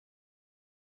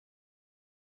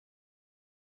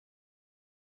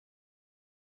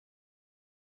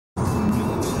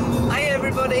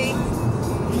everybody.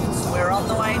 We're on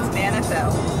the way to the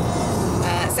NFL.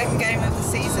 Second game of the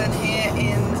season here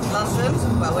in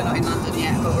London. Well, we're not in London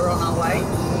yet, but we're on our way. You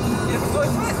looking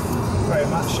forward to it? Very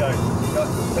much so.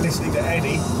 We're listening to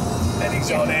Eddie.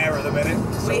 Eddie's on air at the minute.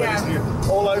 So we're listening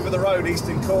all over the road,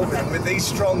 Eastern Corbin, and with these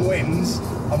strong winds,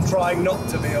 I'm trying not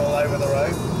to be all over the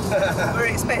road. We're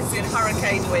expecting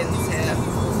hurricane winds here,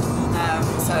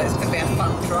 so it's going to be a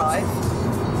fun drive.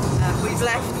 We've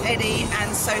left Eddie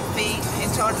and Sophie in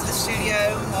charge of the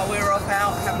studio while we were off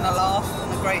out having a laugh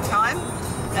and a great time.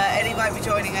 Eddie won't be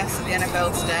joining us at the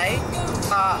NFL today,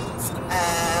 but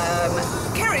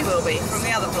Kerry will be from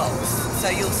the other vlogs, so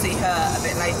you'll see her a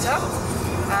bit later.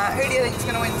 Who do you think is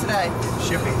going to win today?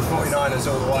 Should be 49ers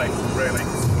all the way, really.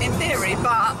 In theory,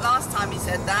 but last time he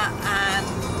said that and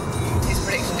his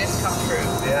prediction didn't come true.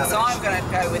 Yeah, so I'm going to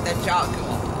go with the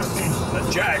Jaguars. The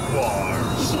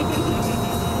Jaguars.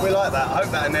 We like that. I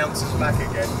hope that announcer's back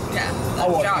again. Yeah, I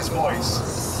want Jaguars. his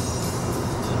voice.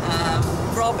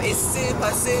 Rob is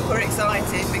super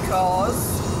excited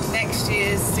because next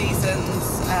year's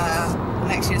seasons,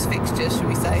 next year's fixtures, should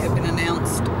we say, have been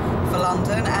announced for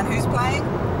London. And who's playing?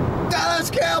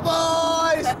 Dallas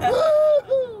Cowboys!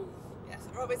 Woo! Yes,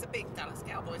 Rob is a big Dallas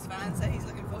Cowboys fan, so he's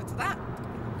looking forward to that.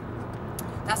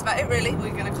 That's about it, really.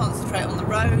 We're going to concentrate on the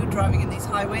road, driving in these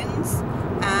high winds.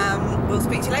 We'll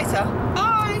speak to you later.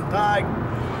 Bye! Bye!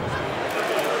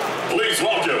 Please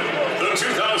welcome the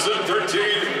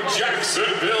 2013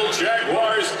 Jacksonville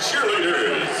Jaguars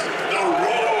cheerleaders, the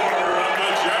Roar of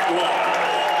the Jaguars.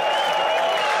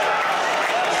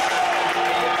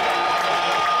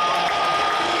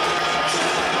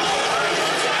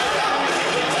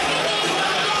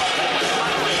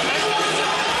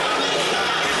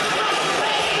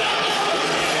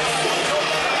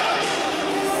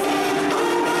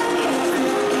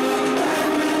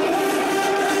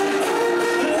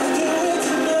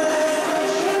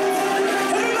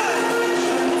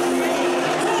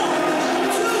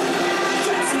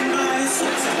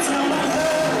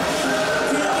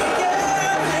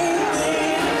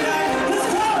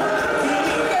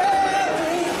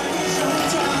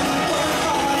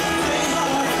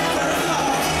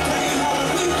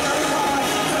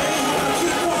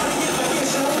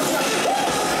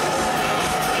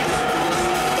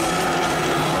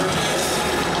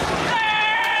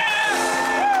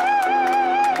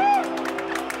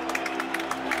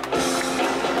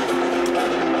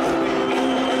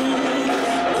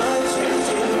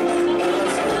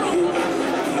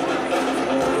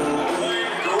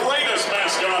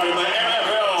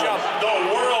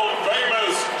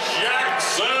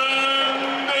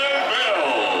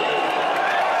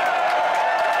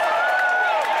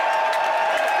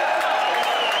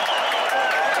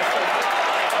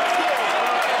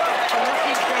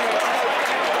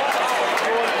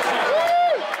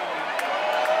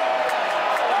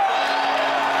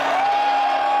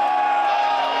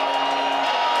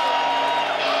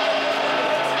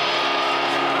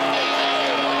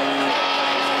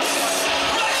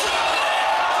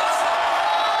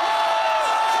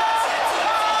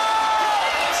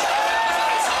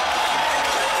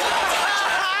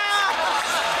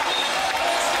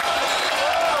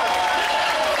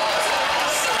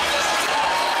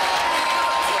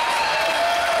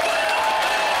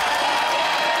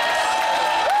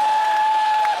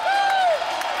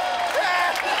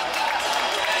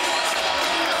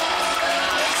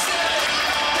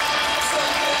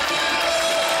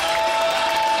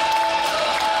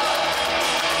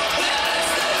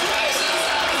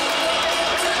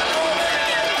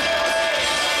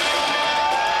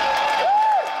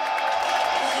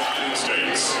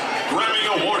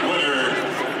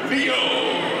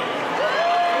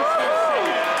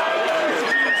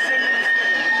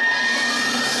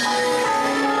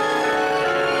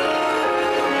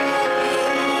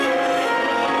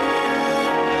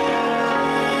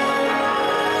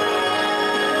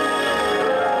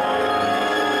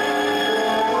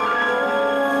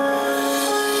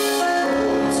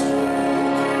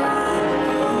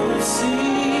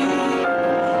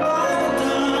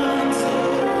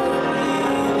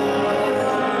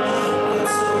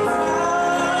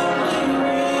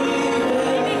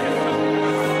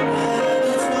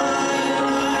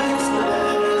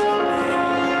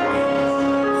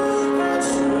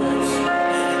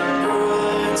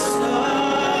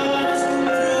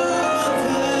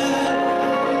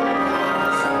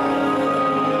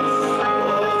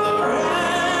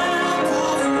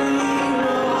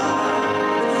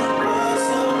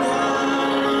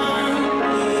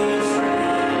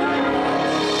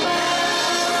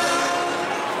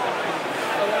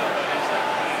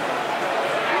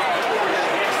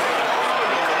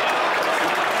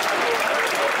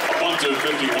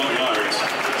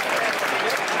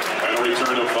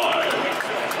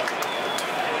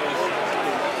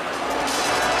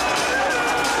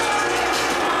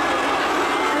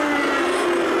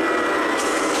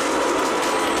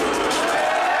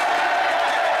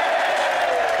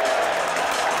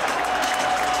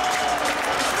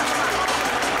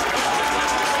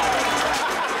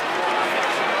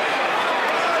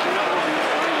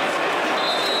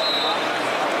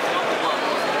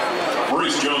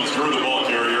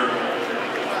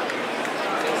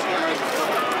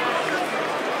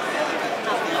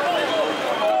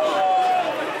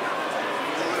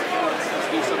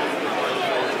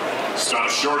 Stop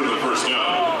short of the first down.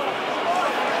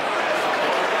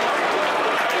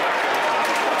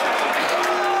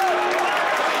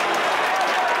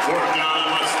 Fourth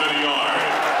down, less than a yard.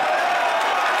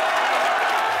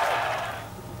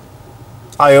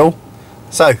 Hi all.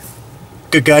 So,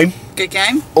 good game. Good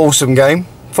game. Awesome game.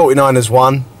 49ers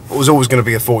won. It was always going to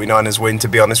be a 49ers win, to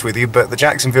be honest with you, but the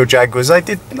Jacksonville Jaguars, they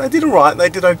did all right. They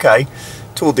did okay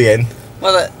toward the end.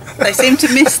 Well, they seem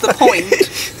to miss the point.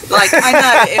 Like, I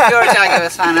know, if you're a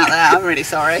Jaguars fan out there, I'm really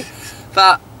sorry.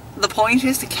 But the point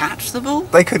is to catch the ball.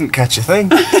 They couldn't catch a thing.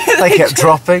 They kept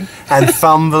dropping and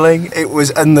fumbling. It was,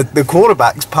 and the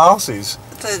quarterback's passes.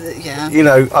 Yeah. You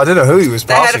know, I don't know who he was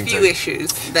passing to. They had a few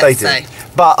issues, They let's did. say.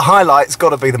 But highlights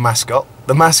got to be the mascot.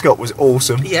 The mascot was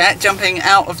awesome. Yeah, jumping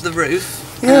out of the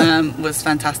roof was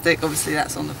fantastic. Obviously,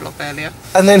 that's on the vlog earlier.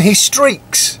 And then he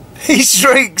streaks. He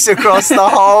streaks across the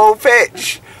whole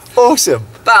pitch. Awesome.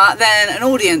 But then an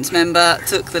audience member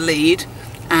took the lead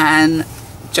and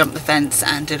jumped the fence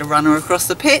and did a runner across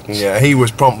the pitch. Yeah, he was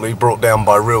promptly brought down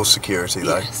by real security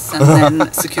though. Yes, and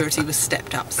then security was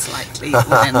stepped up slightly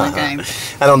within the game.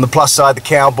 And on the plus side, the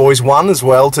Cowboys won as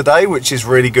well today, which is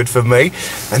really good for me.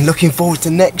 And looking forward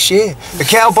to next year. The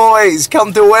Cowboys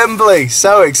come to Wembley.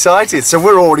 So excited. So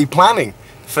we're already planning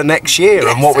for next year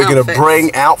and what we're going to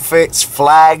bring, outfits,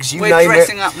 flags, you name it. We're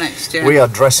dressing up next year. We are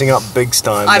dressing up big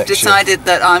time I've decided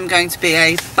that I'm going to be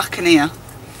a buccaneer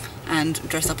and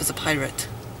dress up as a pirate.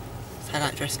 I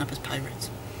like dressing up as pirates.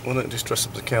 Why don't you just dress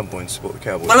up as a cowboy and support the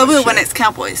Cowboys? Well, I will when it's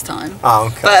Cowboys time. Oh,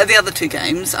 okay. But at the other two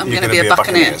games, I'm going to be a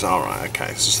buccaneer. All right,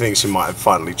 okay. So she thinks she might have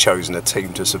finally chosen a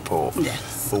team to support.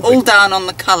 Yes. All down on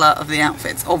the colour of the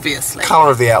outfits, obviously.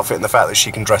 Colour of the outfit and the fact that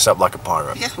she can dress up like a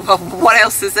pirate. Yeah, well, what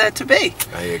else is there to be?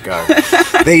 There you go.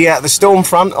 The storm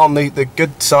front on the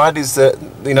good side is that,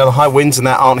 you know, the high winds and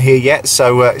that aren't here yet,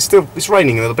 so it's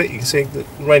raining a little bit. You can see it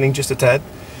raining just a tad.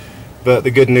 But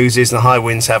the good news is the high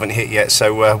winds haven't hit yet,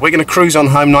 so we're going to cruise on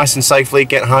home nice and safely,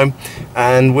 get home,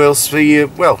 and we'll see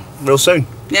you, well, real soon.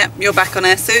 Yeah, you're back on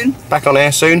air soon. Back on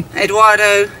air soon.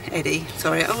 Eddie,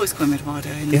 sorry, I always call him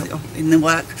Eduardo in the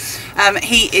work.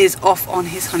 He is off on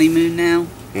his honeymoon now.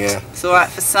 Yeah. It's alright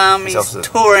for some. He's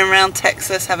touring around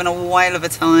Texas, having a whale of a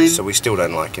time. So we still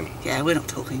don't like him. Yeah, we're not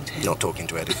talking to him. Not talking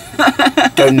to Eddie.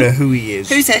 Don't know who he is.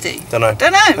 Who's Eddie? Don't know.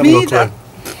 Don't know, Haven't me got a either. clue.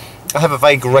 I have a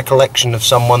vague recollection of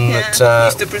someone that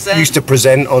used to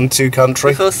present on Two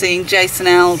Country. Before seeing Jason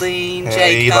Aldean,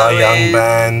 Jay Eli Cohen, Young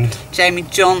Band, Jamie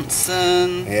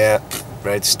Johnson. Yeah,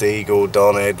 Red Steagall,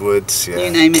 Don Edwards. Yeah.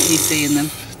 You name it, he's seeing them.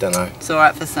 Don't know. It's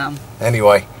alright for some.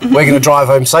 Anyway, we're going to drive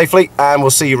home safely and we'll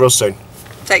see you real soon.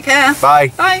 Take care. Bye.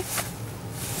 Bye.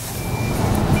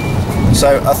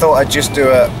 So I thought I'd just do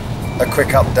a quick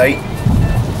update.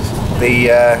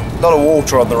 Lot of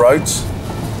water on the roads.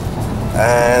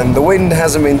 And the wind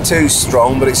hasn't been too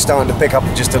strong, but it's starting to pick up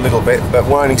just a little bit. But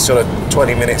we're only sort of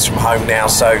 20 minutes from home now,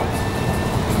 so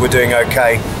we're doing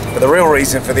okay. But the real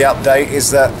reason for the update is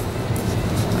that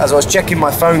as I was checking my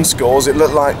phone scores, it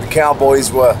looked like the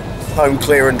Cowboys were home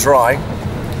clear and dry,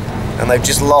 and they've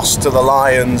just lost to the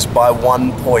Lions by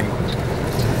 1 point.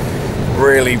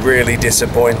 Really, really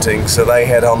disappointing. So they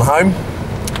head on home.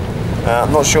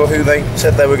 I'm not sure who they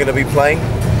said they were going to be playing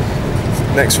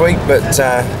next week, but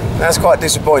that's quite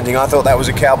disappointing. I thought that was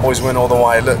a Cowboys win all the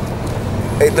way.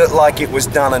 It looked like it was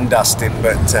done and dusted,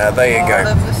 but there you go. All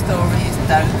of the story is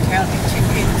don't count your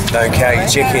chickens. Don't count your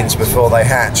chickens before they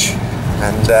hatch.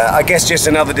 And I guess just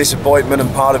another disappointment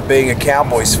and part of being a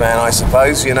Cowboys fan, I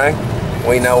suppose, you know.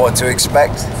 We know what to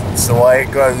expect. It's the way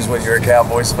it goes when you're a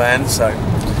Cowboys fan. So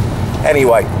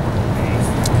anyway,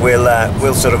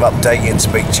 we'll sort of update you and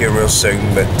speak to you real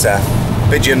soon, but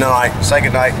bid you night. Say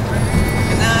good night.